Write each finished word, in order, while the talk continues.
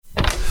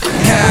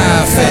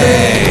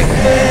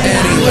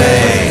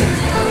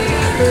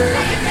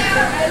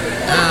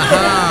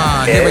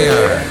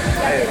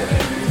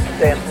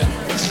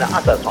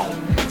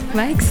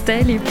Mike's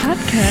Daily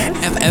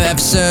Podcast.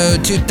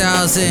 Episode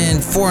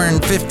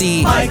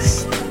 2450.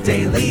 Mike's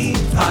Daily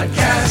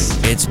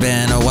Podcast. It's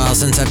been a while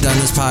since I've done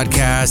this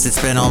podcast. It's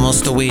been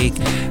almost a week,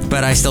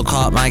 but I still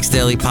call it Mike's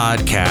Daily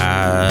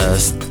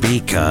Podcast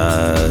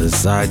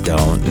because I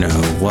don't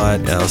know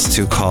what else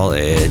to call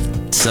it.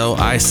 So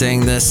I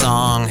sing this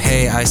song.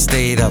 Hey, I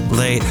stayed up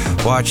late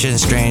watching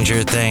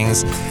Stranger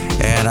Things,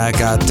 and I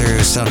got through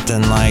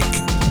something like,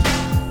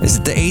 is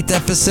it the 8th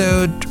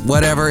episode?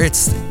 Whatever.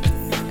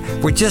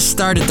 We just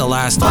started the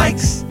last one.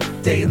 Mike's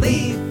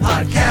Daily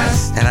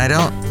Podcast. And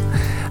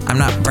I'm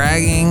not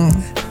bragging.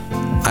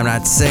 I'm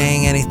not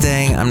saying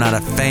anything. I'm not a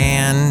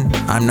fan.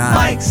 I'm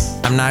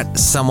not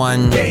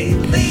someone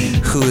Daily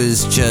who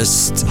is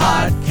just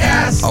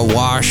Podcast.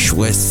 awash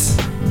with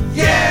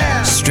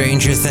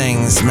Stranger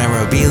Things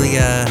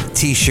memorabilia,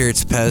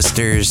 t-shirts,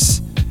 posters.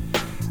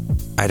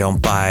 I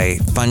don't buy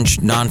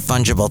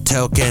non-fungible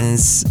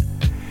tokens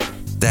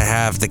that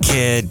have the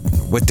kid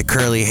with the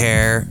curly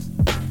hair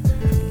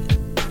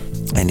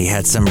and he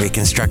had some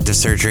reconstructive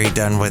surgery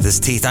done with his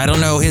teeth. I don't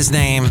know his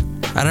name.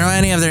 I don't know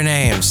any of their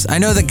names. I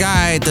know the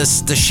guy, the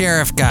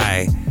sheriff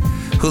guy,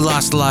 who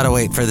lost a lot of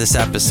weight for this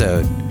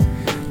episode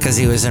because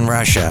he was in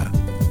Russia.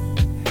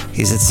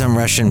 He's at some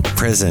Russian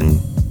prison.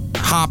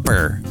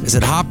 Hopper. Is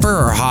it Hopper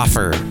or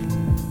Hoffer?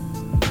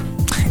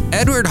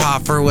 Edward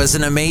Hopper was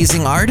an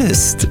amazing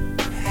artist.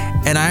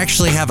 And I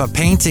actually have a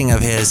painting of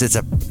his. It's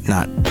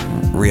not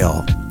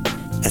real.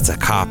 It's a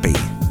copy.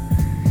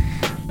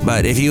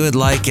 But if you would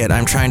like it,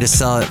 I'm trying to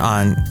sell it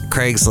on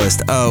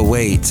Craigslist. Oh,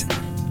 wait.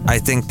 I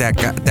think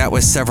that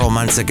was several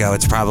months ago.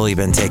 It's probably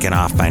been taken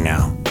off by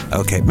now.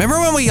 Okay. Remember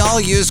when we all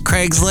used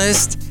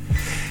Craigslist?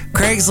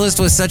 Craigslist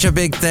was such a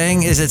big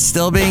thing. Is it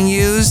still being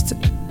used?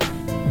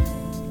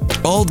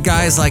 Old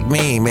guys like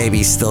me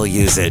maybe still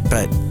use it,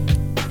 but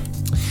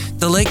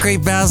the late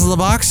great Basil the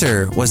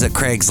Boxer was a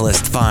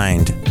Craigslist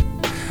find.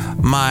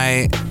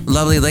 My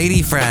lovely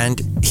lady friend,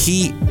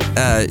 she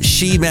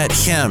met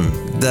him,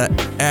 the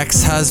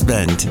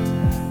ex-husband,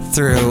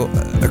 through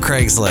a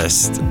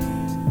Craigslist.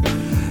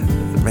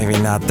 Maybe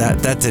not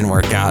that didn't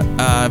work out.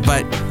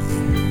 But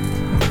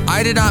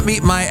I did not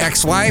meet my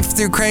ex-wife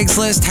through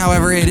Craigslist.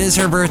 However, it is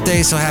her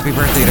birthday, so happy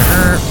birthday to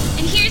her.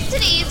 And here's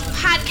today's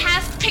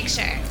podcast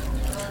picture.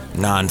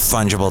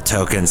 Non-fungible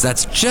tokens.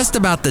 That's just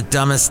about the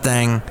dumbest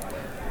thing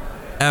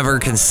ever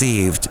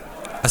conceived,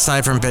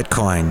 aside from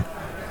Bitcoin.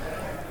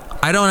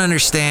 I don't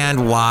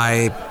understand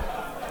why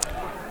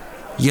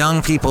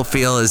young people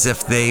feel as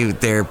if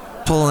they're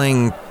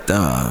pulling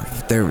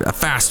they're a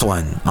fast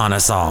one on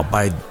us all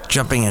by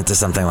jumping into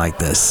something like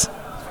this.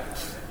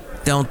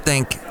 I don't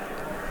think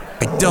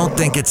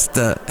it's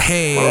the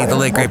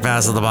late great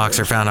Basil the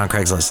Boxer found on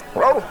Craigslist.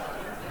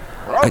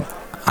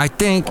 I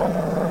think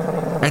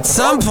at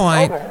some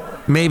point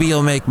maybe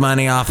you'll make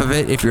money off of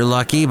it if you're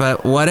lucky,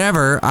 but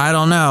whatever, I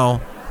don't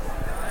know.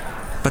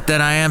 But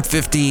then I am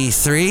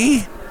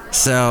 53,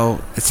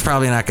 so it's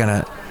probably not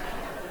gonna.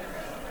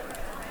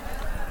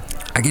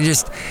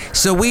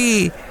 So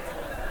we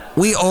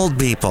old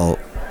people,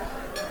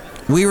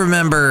 we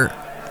remember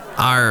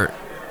our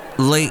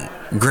late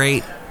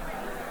great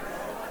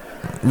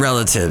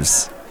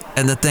relatives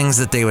and the things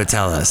that they would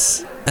tell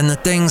us, and the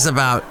things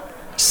about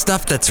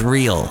stuff that's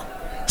real,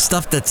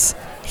 stuff that's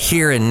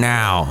here and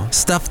now,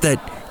 stuff that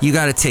you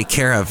got to take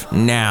care of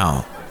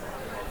now,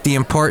 the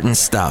important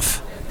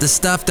stuff, the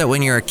stuff that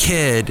when you're a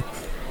kid.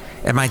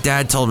 And my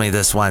dad told me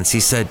this once.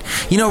 He said,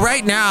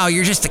 right now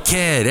you're just a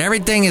kid.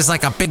 Everything is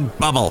like a big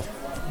bubble.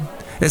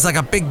 It's like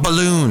a big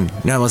balloon.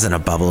 No, it wasn't a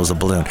bubble, it was a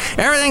balloon.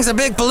 Everything's a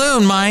big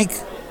balloon, Mike,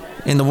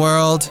 in the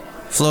world,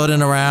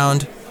 floating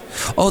around.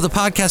 Oh, the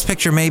podcast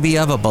picture may be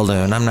of a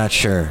balloon. I'm not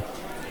sure.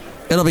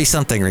 It'll be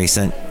something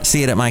recent.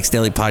 See it at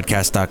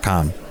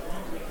mikesdailypodcast.com.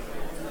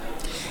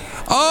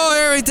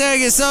 Oh,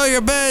 everything is so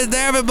your bed.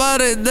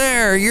 Everybody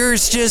there.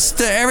 Yours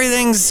just,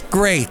 everything's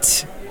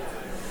great.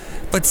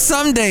 But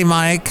someday,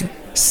 Mike,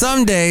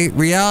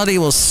 reality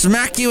will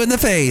smack you in the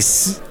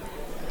face.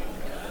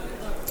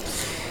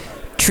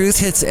 Truth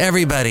hits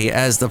everybody,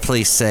 as the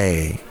police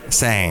saying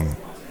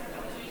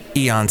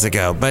eons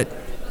ago. But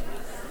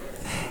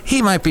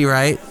he might be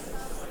right.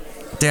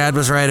 Dad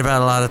was right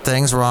about a lot of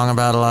things, wrong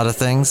about a lot of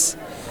things.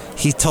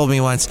 He told me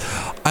once,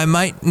 I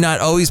might not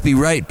always be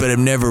right, but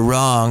I'm never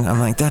wrong. I'm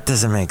like, that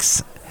doesn't make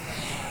sense.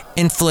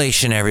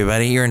 Inflation,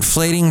 everybody. You're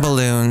inflating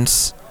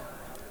balloons.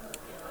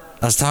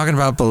 I was talking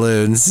about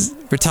balloons.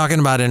 We're talking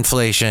about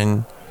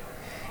inflation.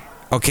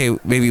 Okay,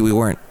 maybe we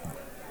weren't.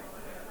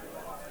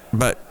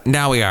 But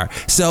now we are.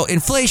 So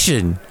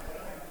inflation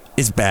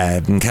is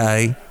bad,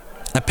 okay?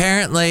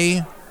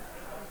 Apparently,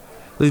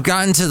 we've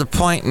gotten to the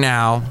point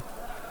now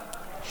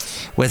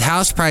with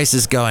house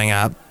prices going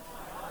up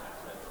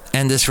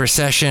and this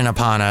recession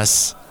upon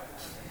us.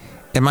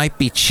 It might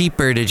be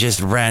cheaper to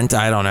just rent.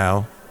 I don't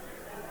know.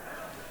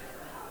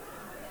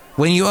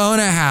 When you own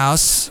a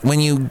house, when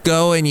you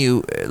go and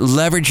you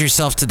leverage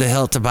yourself to the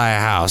hilt to buy a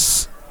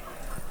house,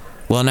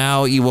 well,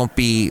 now you won't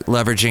be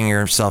leveraging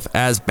yourself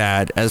as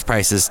bad as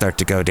prices start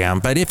to go down.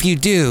 But if you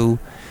do,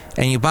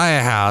 and you buy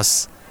a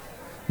house,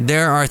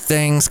 there are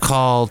things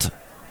called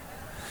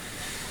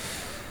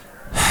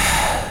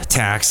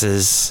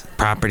taxes,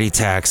 property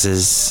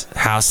taxes,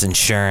 house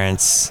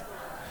insurance,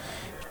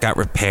 got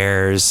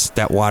repairs.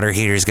 That water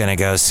heater is going to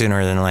go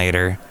sooner than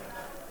later.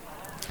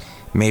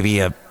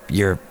 Maybe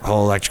your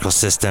whole electrical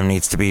system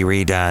needs to be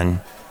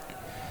redone.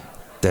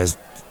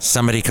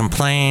 Somebody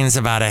complains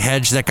about a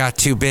hedge that got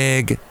too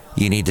big.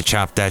 You need to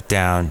chop that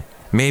down.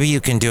 Maybe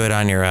you can do it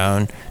on your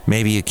own.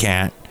 Maybe you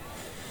can't.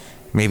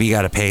 Maybe you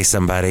got to pay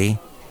somebody.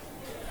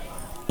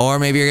 Or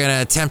maybe you're going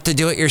to attempt to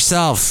do it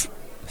yourself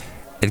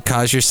and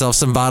cause yourself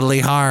some bodily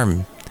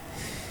harm.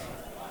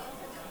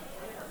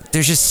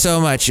 There's just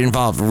so much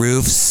involved.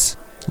 Roofs,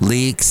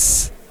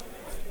 leaks,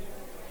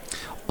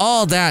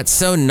 all that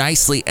so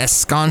nicely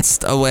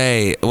ensconced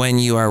away when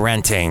you are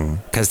renting,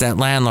 because that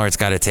landlord's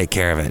got to take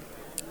care of it.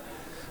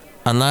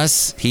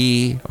 Unless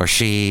he or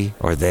she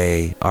or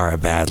they are a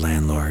bad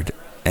landlord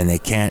and they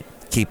can't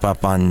keep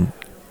up on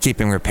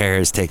keeping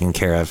repairs taken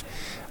care of.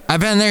 I've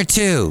been there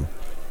too.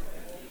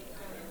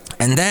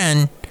 And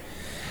then,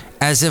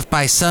 as if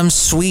by some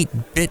sweet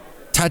bit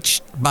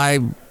touched by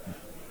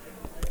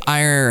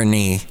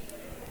irony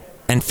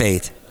and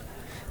fate,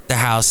 the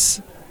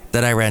house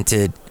that I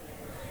rented,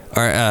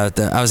 I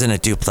was in a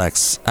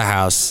duplex, a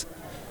house,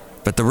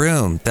 but the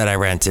room that I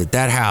rented,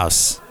 that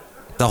house,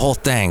 the whole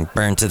thing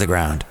burned to the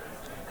ground.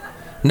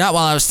 Not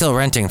while I was still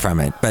renting from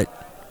it, but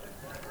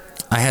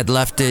I had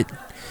left it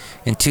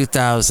in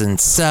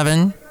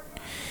 2007.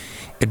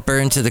 It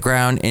burned to the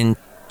ground in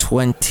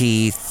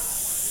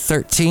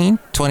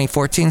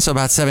 2014, so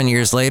about 7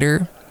 years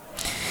later.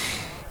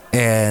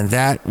 And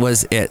that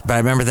was it. But I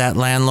remember that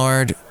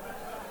landlord,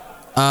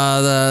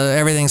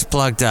 everything's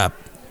plugged up.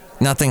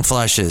 Nothing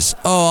flushes.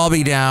 Oh, I'll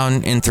be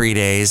down in 3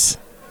 days.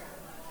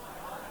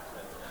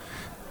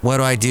 What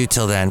do I do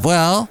till then?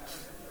 Well,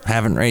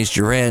 haven't raised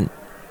your rent.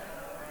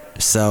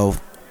 So,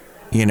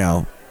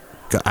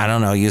 I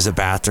don't know, use a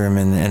bathroom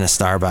in a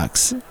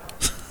Starbucks.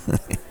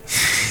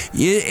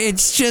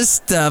 It's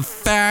just the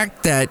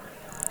fact that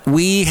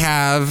we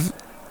have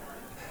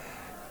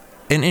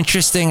an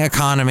interesting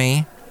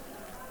economy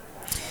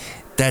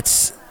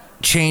that's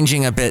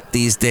changing a bit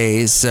these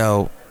days.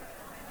 So,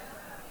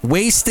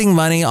 wasting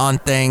money on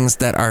things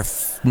that are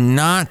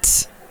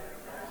not,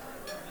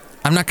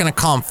 I'm not going to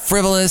call them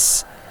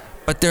frivolous,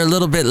 but they're a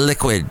little bit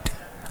liquid,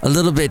 a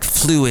little bit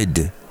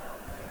fluid,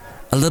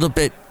 a little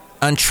bit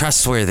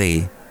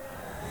untrustworthy,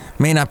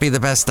 may not be the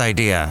best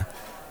idea.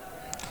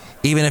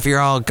 Even if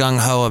you're all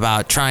gung-ho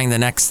about trying the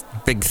next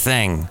big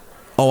thing.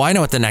 Oh, I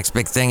know what the next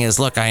big thing is.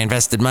 Look, I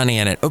invested money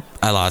in it. Oop,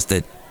 I lost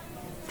it.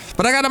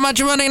 But I got a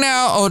bunch of money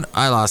now. Oh,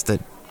 I lost it.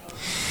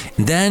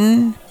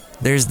 Then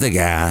there's the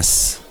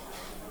gas.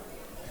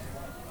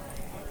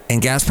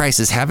 And gas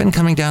prices have been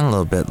coming down a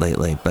little bit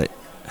lately, but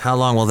how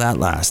long will that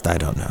last? I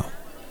don't know.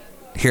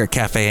 Here at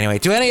Cafe Anyway.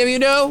 Do any of you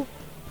know?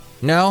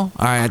 No?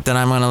 All right, then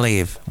I'm going to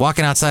leave.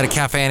 Walking outside a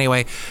Cafe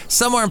Anyway,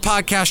 somewhere in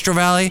Podcastro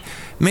Valley.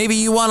 Maybe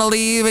you want to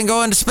leave and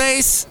go into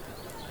space?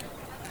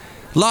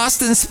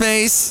 Lost in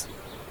space.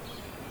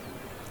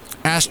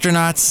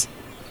 Astronauts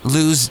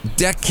lose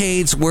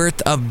decades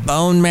worth of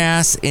bone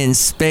mass in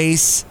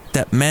space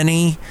that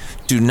many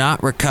do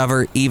not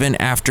recover even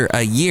after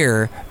a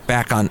year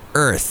back on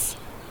Earth.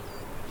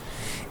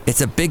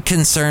 It's a big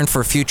concern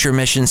for future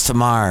missions to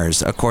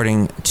Mars,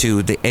 according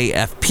to the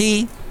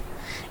AFP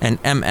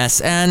and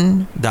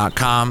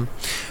MSN.com.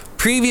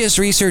 Previous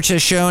research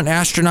has shown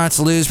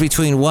astronauts lose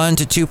between 1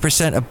 to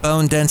 2% of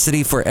bone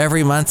density for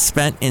every month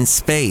spent in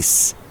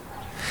space,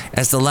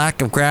 as the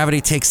lack of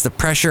gravity takes the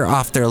pressure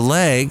off their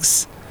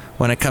legs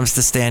when it comes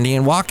to standing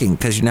and walking,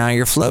 because now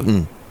you're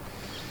floating.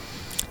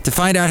 To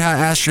find out how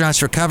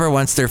astronauts recover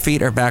once their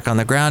feet are back on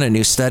the ground, a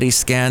new study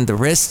scanned the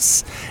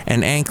wrists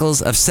and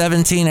ankles of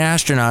 17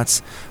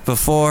 astronauts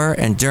before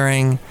and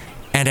during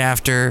and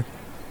after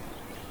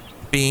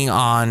being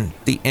on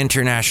the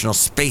International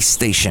Space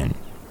Station.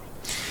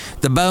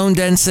 The bone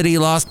density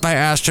lost by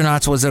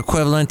astronauts was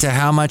equivalent to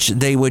how much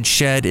they would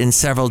shed in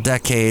several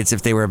decades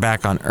if they were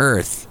back on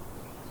Earth.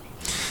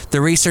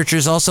 The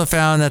researchers also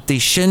found that the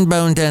shin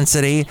bone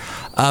density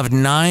of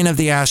 9 of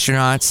the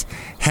astronauts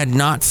had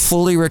not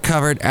fully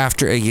recovered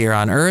after a year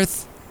on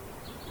Earth,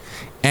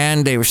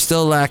 and they were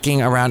still lacking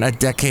around a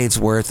decade's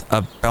worth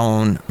of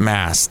bone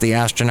mass. The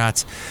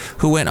astronauts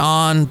who went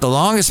on the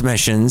longest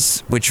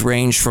missions, which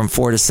ranged from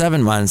 4 to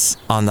 7 months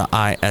on the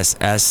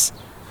ISS,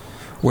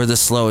 were the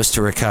slowest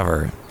to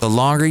recover. The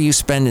longer you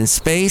spend in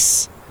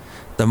space,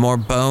 the more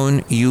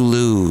bone you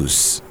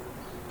lose.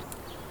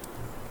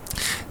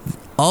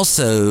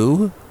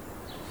 Also,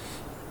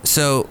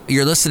 so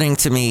you're listening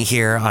to me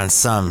here on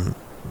some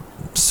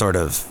sort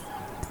of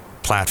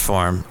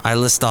platform. I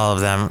list all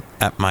of them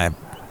at my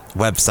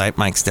website,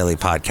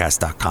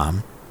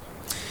 mikesdailypodcast.com.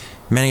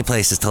 Many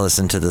places to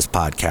listen to this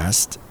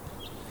podcast.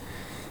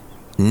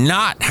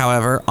 Not,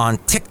 however, on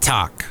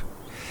TikTok.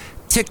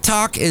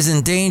 TikTok is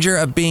in danger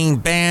of being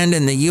banned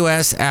in the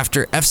U.S.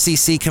 after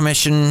FCC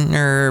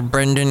Commissioner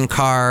Brendan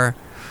Carr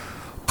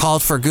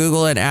called for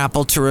Google and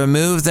Apple to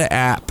remove the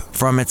app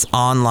from its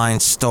online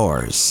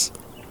stores.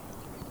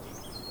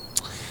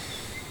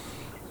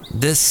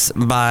 This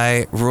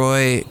by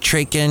Roy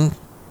Trakin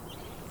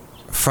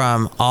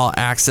from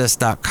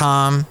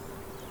allaccess.com.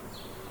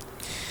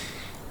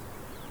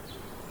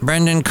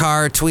 Brendan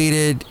Carr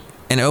tweeted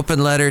an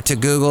open letter to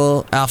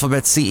Google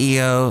Alphabet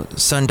CEO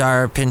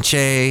Sundar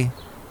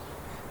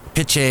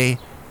Pichai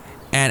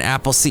and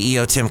Apple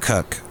CEO Tim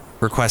Cook,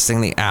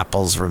 requesting the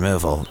Apple's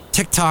removal.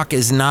 TikTok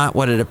is not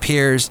what it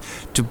appears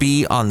to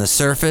be on the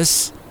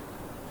surface,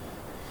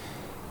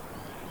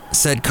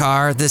 said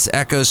Carr. This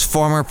echoes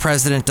former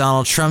President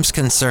Donald Trump's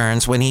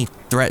concerns when he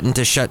threatened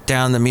to shut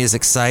down the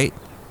music site.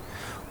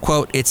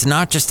 Quote, "It's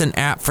not just an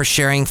app for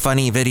sharing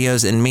funny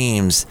videos and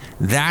memes.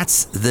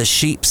 That's the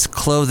sheep's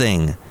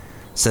clothing,"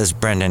 says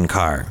Brendan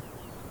Carr.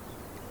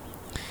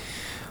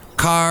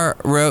 Carr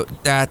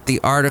wrote that the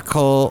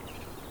article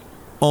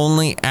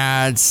only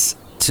adds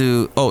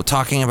to,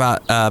 talking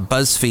about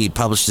BuzzFeed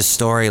published a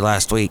story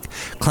last week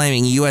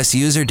claiming U.S.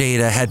 user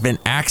data had been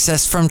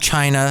accessed from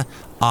China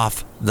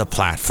off the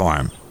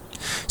platform.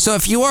 So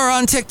if you are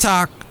on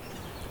TikTok,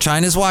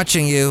 China's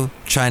watching you,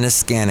 China's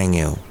scanning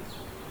you.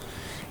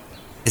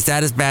 Is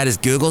that as bad as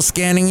Google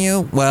scanning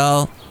you?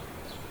 Well,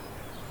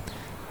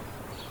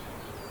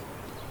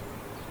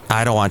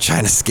 I don't want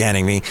China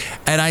scanning me.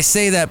 And I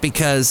say that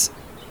because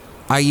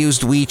I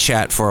used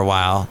WeChat for a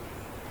while.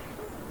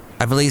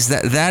 I believe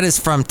that is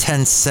from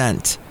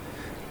Tencent,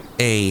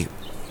 a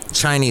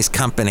Chinese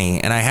company.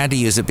 And I had to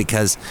use it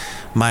because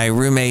my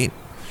roommate,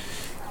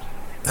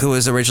 who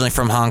was originally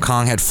from Hong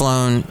Kong, had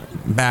flown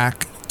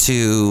back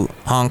to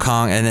Hong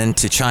Kong and then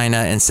to China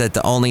and said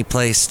the only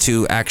place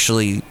to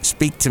actually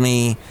speak to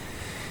me,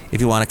 if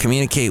you want to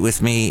communicate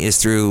with me, is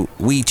through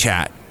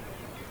WeChat.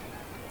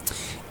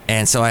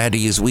 And so I had to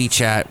use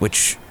WeChat,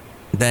 which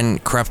then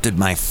corrupted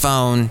my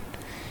phone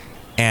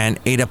and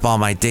ate up all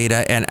my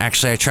data. And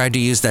actually I tried to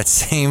use that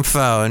same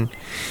phone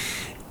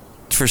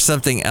for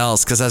something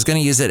else because I was going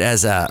to use it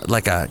as kind of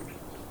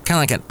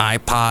like an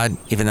iPod,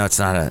 even though it's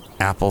not an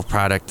Apple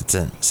product, it's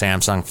a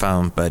Samsung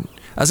phone, but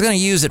I was going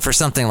to use it for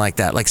something like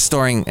that, like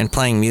storing and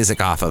playing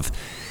music off of.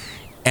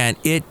 And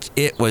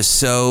it was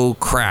so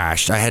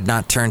crashed. I had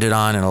not turned it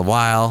on in a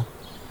while.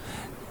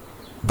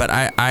 But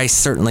I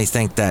certainly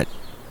think that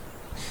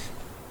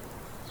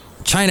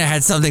China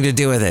had something to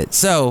do with it.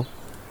 So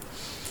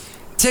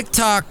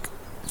TikTok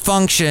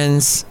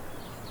functions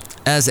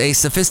as a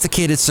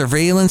sophisticated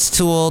surveillance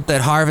tool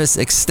that harvests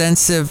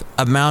extensive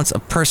amounts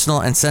of personal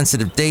and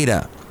sensitive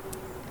data,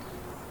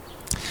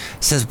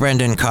 says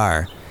Brendan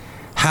Carr.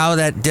 How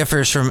that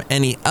differs from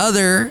any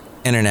other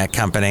internet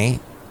company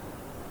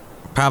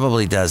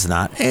probably does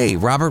not. Hey,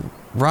 Robert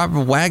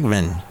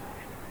Wagman.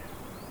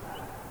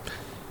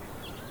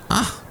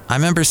 I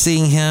remember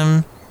seeing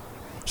him.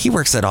 He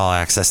works at All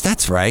Access.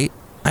 That's right.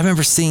 I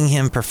remember seeing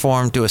him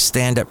do a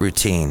stand-up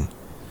routine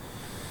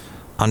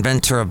on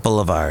Ventura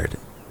Boulevard.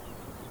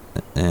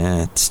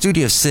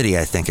 Studio City,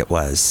 I think it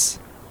was.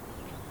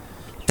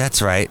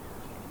 That's right.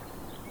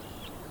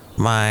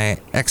 My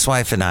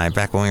ex-wife and I,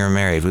 back when we were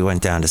married, we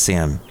went down to see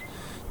him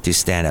do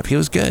stand-up. He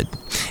was good.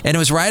 And it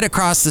was right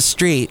across the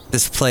street,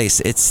 this place.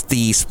 It's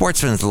the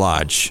Sportsman's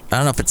Lodge. I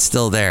don't know if it's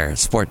still there.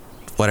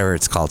 Whatever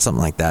it's called,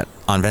 something like that,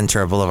 on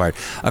Ventura Boulevard.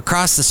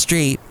 Across the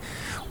street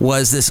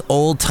was this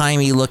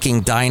old-timey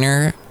looking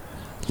diner.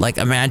 Like,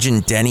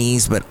 imagine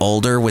Denny's, but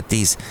older, with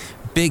these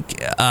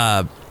big...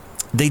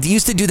 they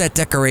used to do that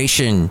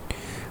decoration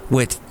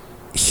with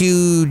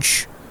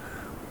huge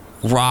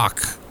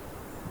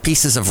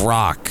pieces of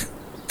rock,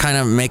 kind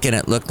of making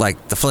it look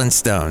like the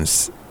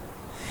Flintstones.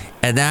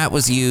 And that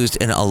was used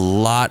in a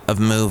lot of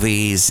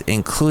movies,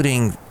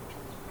 including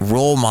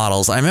Role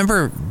Models. I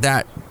remember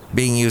that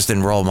being used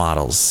in Role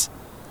Models.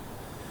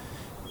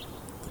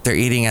 They're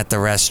eating at the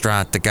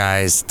restaurant, the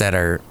guys that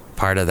are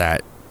part of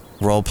that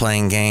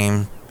role-playing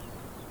game.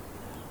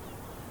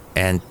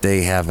 And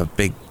they have a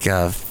big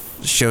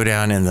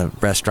showdown in the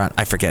restaurant.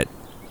 I forget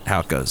how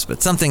it goes,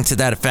 but something to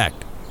that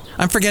effect.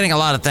 I'm forgetting a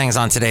lot of things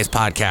on today's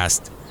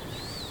podcast.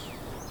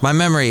 My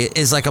memory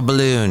is like a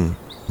balloon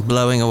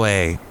blowing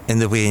away in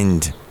the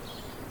wind.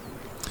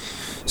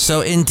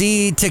 So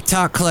indeed,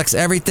 TikTok collects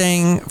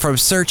everything from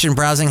search and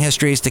browsing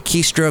histories to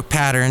keystroke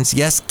patterns.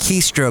 Yes,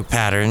 keystroke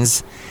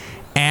patterns.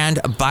 And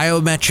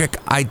biometric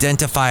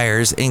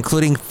identifiers,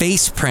 including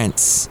face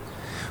prints,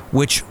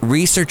 which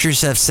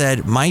researchers have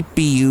said might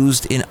be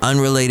used in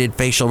unrelated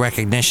facial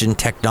recognition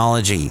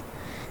technology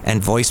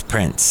and voice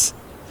prints.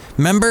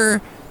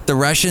 Remember, the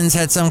Russians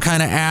had some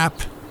kind of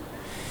app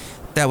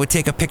that would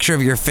take a picture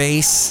of your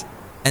face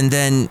and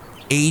then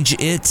age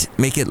it,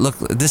 make it look,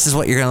 this is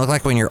what you're going to look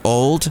like when you're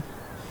old.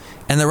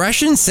 And the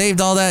Russians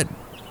saved all that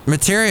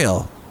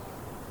material.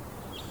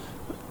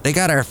 They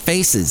got our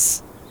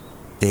faces.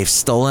 They've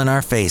stolen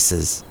our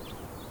faces.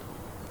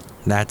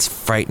 That's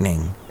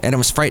frightening. And it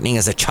was frightening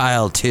as a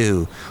child,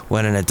 too,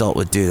 when an adult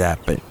would do that.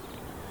 But,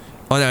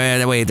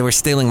 wait, they were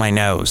stealing my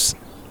nose.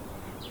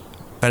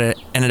 But it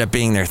ended up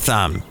being their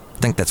thumb. I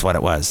think that's what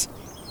it was.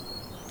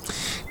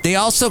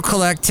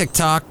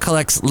 TikTok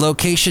collects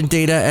location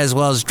data as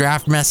well as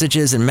draft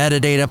messages and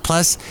metadata.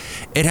 Plus,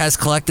 it has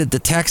collected the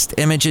text,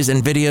 images,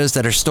 and videos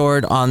that are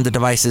stored on the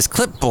device's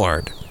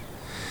clipboard.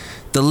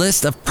 The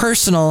list of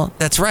personal,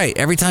 that's right,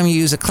 every time you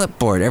use a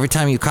clipboard, every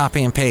time you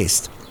copy and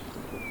paste.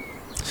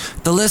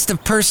 The list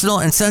of personal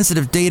and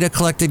sensitive data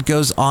collected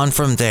goes on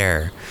from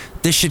there.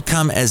 This should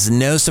come as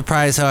no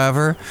surprise,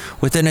 however,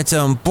 within its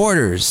own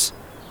borders.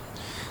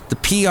 The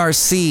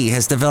PRC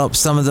has developed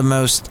some of the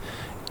most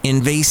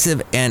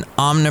invasive and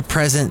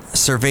omnipresent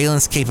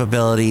surveillance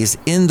capabilities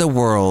in the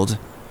world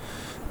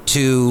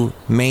to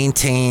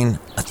maintain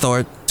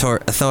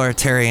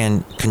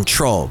authoritarian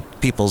control,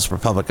 People's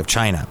Republic of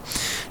China.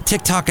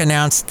 TikTok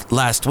announced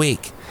last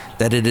week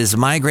that it is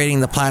migrating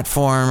the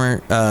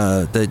platform,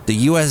 the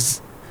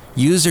U.S.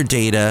 user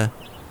data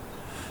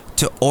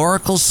to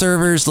Oracle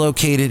servers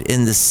located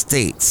in the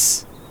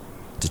States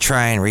to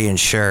try and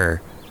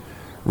reassure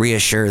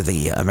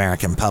the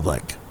American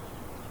public.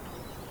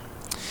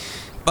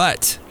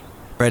 But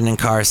Brendan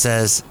Carr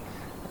says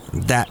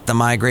that the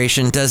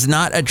migration does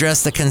not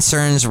address the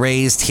concerns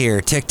raised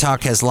here.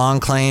 TikTok has long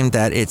claimed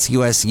that its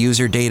U.S.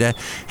 user data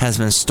has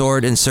been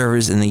stored in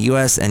servers in the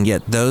U.S., and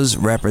yet those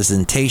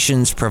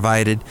representations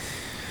provided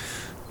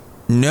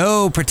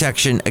no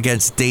protection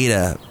against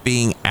data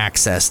being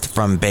accessed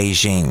from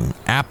Beijing.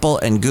 Apple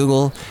and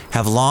Google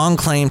have long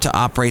claimed to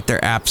operate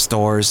their app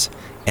stores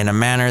in a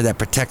manner that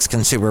protects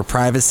consumer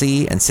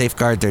privacy and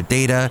safeguard their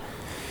data.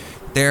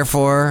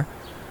 Therefore,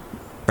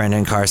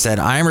 Brendan Carr said,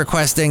 I am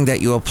requesting that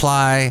you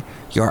apply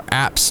your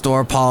App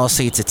Store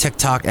policy to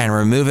TikTok and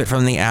remove it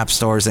from the App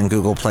Stores and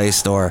Google Play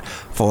Store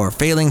for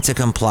failing to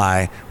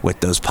comply with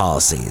those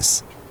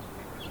policies.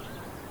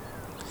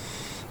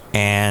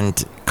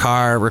 And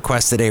Carr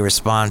requested a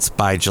response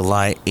by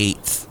July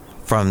 8th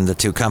from the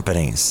two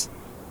companies.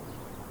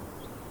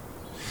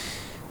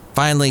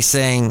 Finally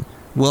saying,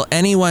 will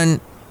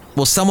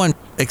someone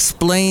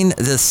explain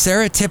the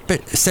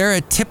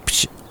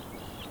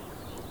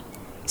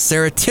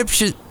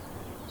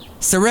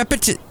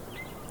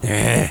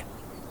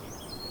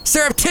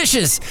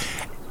surreptitious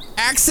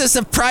access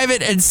of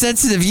private and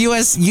sensitive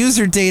U.S.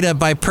 user data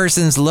by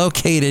persons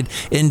located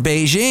in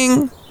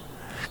Beijing,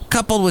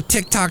 coupled with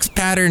TikTok's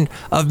pattern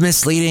of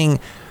misleading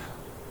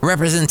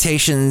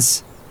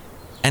representations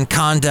and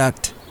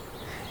conduct,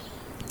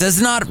 does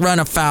not run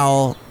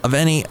afoul of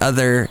any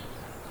other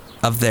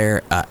of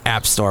their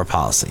App Store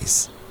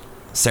policies.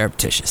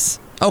 Surreptitious.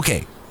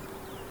 Okay.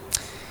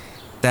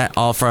 That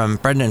all from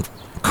Brendan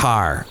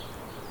Carr,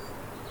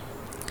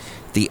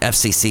 the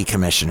FCC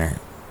commissioner.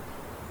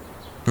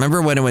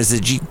 Remember when it was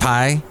Ajit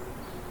Pai?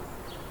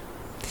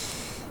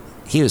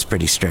 He was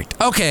pretty strict.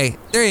 Okay,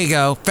 there you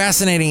go.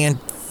 Fascinating,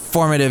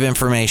 informative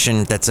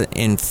information that's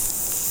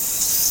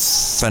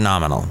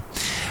phenomenal.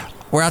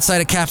 We're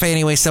outside a cafe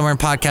anyway, somewhere in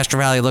Podcaster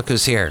Valley. Look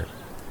who's here.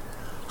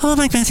 Oh,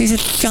 Mike Matthews,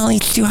 it's jolly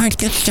too hard to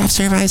get the job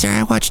supervisor.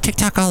 I watch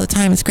TikTok all the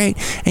time. It's great.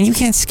 And you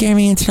can't scare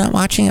me into not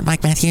watching it,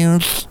 Mike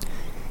Matthews.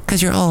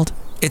 Because you're old.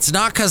 It's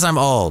not because I'm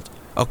old,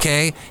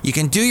 okay? You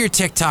can do your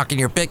TikTok and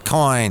your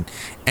Bitcoin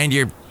and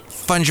your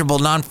fungible,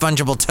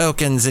 non-fungible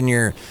tokens and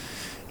your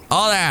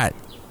all that.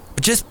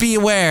 But just be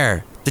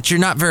aware that you're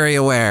not very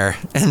aware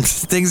and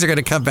things are going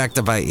to come back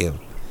to bite you.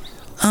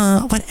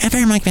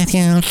 Whatever, Mike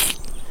Matthews.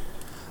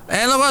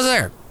 And look what's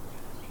there.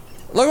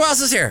 Look who else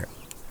is here.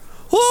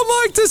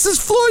 Oh, Mike, this is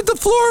Floyd the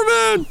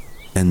Floorman.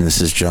 And this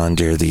is John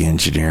Deere, the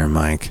engineer,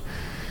 Mike.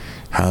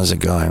 How's it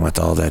going with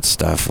all that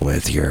stuff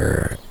with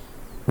your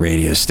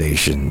radio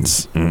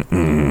stations?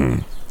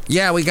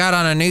 Yeah, we got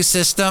on a new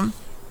system.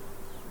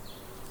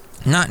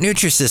 Not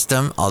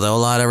Nutrisystem, although a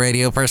lot of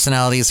radio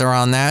personalities are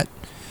on that.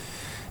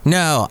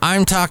 No,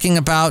 I'm talking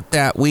about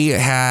that we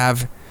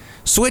have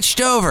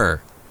switched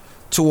over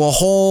to a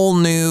whole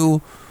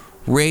new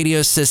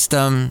radio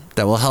system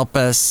that will help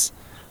us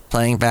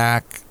playing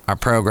back our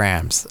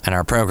programs and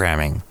our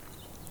programming.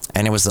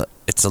 And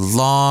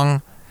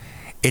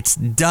it's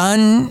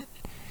done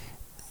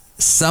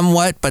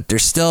somewhat, but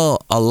there's still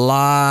a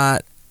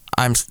lot.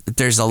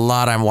 There's a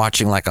lot I'm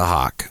watching like a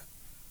hawk.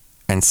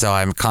 And so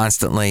I'm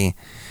constantly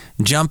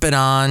jumping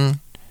on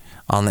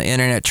the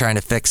internet trying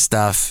to fix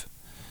stuff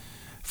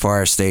for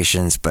our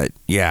stations. But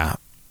yeah,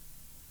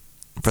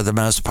 for the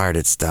most part,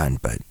 it's done.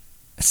 But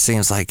it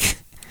seems like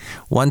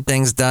one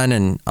thing's done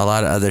and a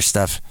lot of other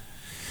stuff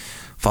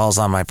falls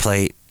on my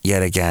plate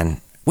yet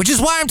again. Which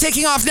is why I'm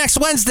taking off next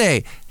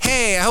Wednesday.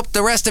 Hey, I hope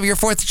the rest of your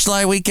 4th of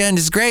July weekend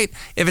is great.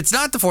 If it's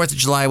not the 4th of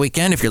July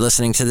weekend, if you're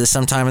listening to this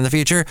sometime in the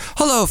future,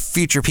 hello,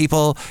 future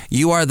people.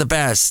 You are the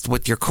best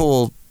with your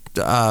cool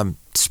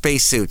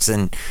spacesuits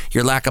and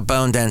your lack of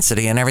bone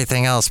density and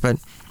everything else. But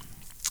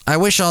I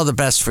wish all the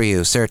best for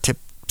you,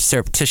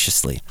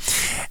 surreptitiously.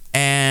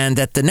 And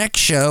at the next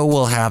show,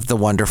 we'll have the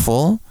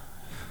wonderful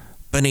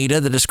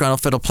Bonita, the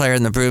disgruntled fiddle player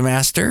and the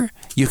brewmaster.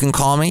 You can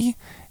call me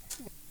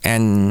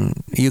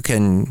and you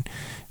can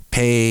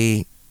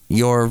pay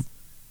your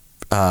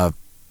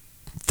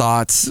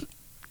thoughts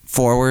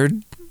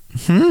forward.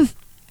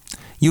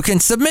 You can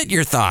submit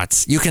your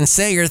thoughts. You can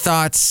say your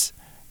thoughts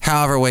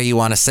however way you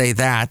want to say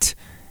that.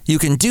 You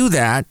can do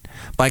that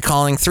by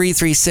calling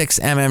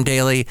 336-MM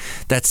Daily.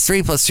 That's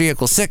 3 + 3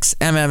 = 6.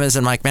 MM as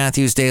in Mike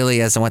Matthews, Daily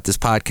as in what this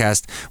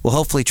podcast will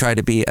hopefully try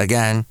to be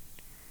again,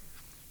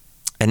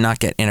 and not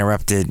get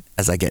interrupted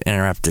as I get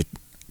interrupted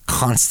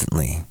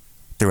constantly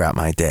throughout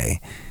my day.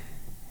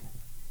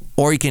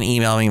 Or you can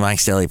email me,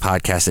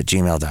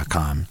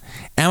 mikesdailypodcast@gmail.com.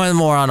 And with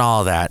more on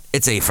all that,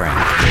 it's A Friend.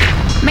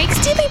 Mike's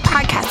Daily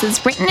Podcast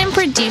is written and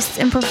produced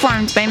and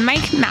performed by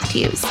Mike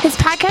Matthews. His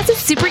podcast is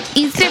super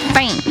easy to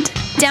find.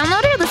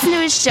 Download or listen to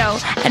his show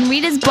and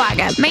read his blog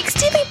at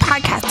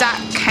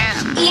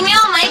mikesdailypodcast.com.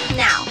 Email Mike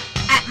now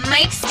at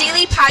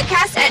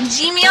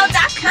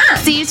mikesdailypodcast@gmail.com.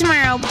 See you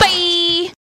tomorrow. Bye!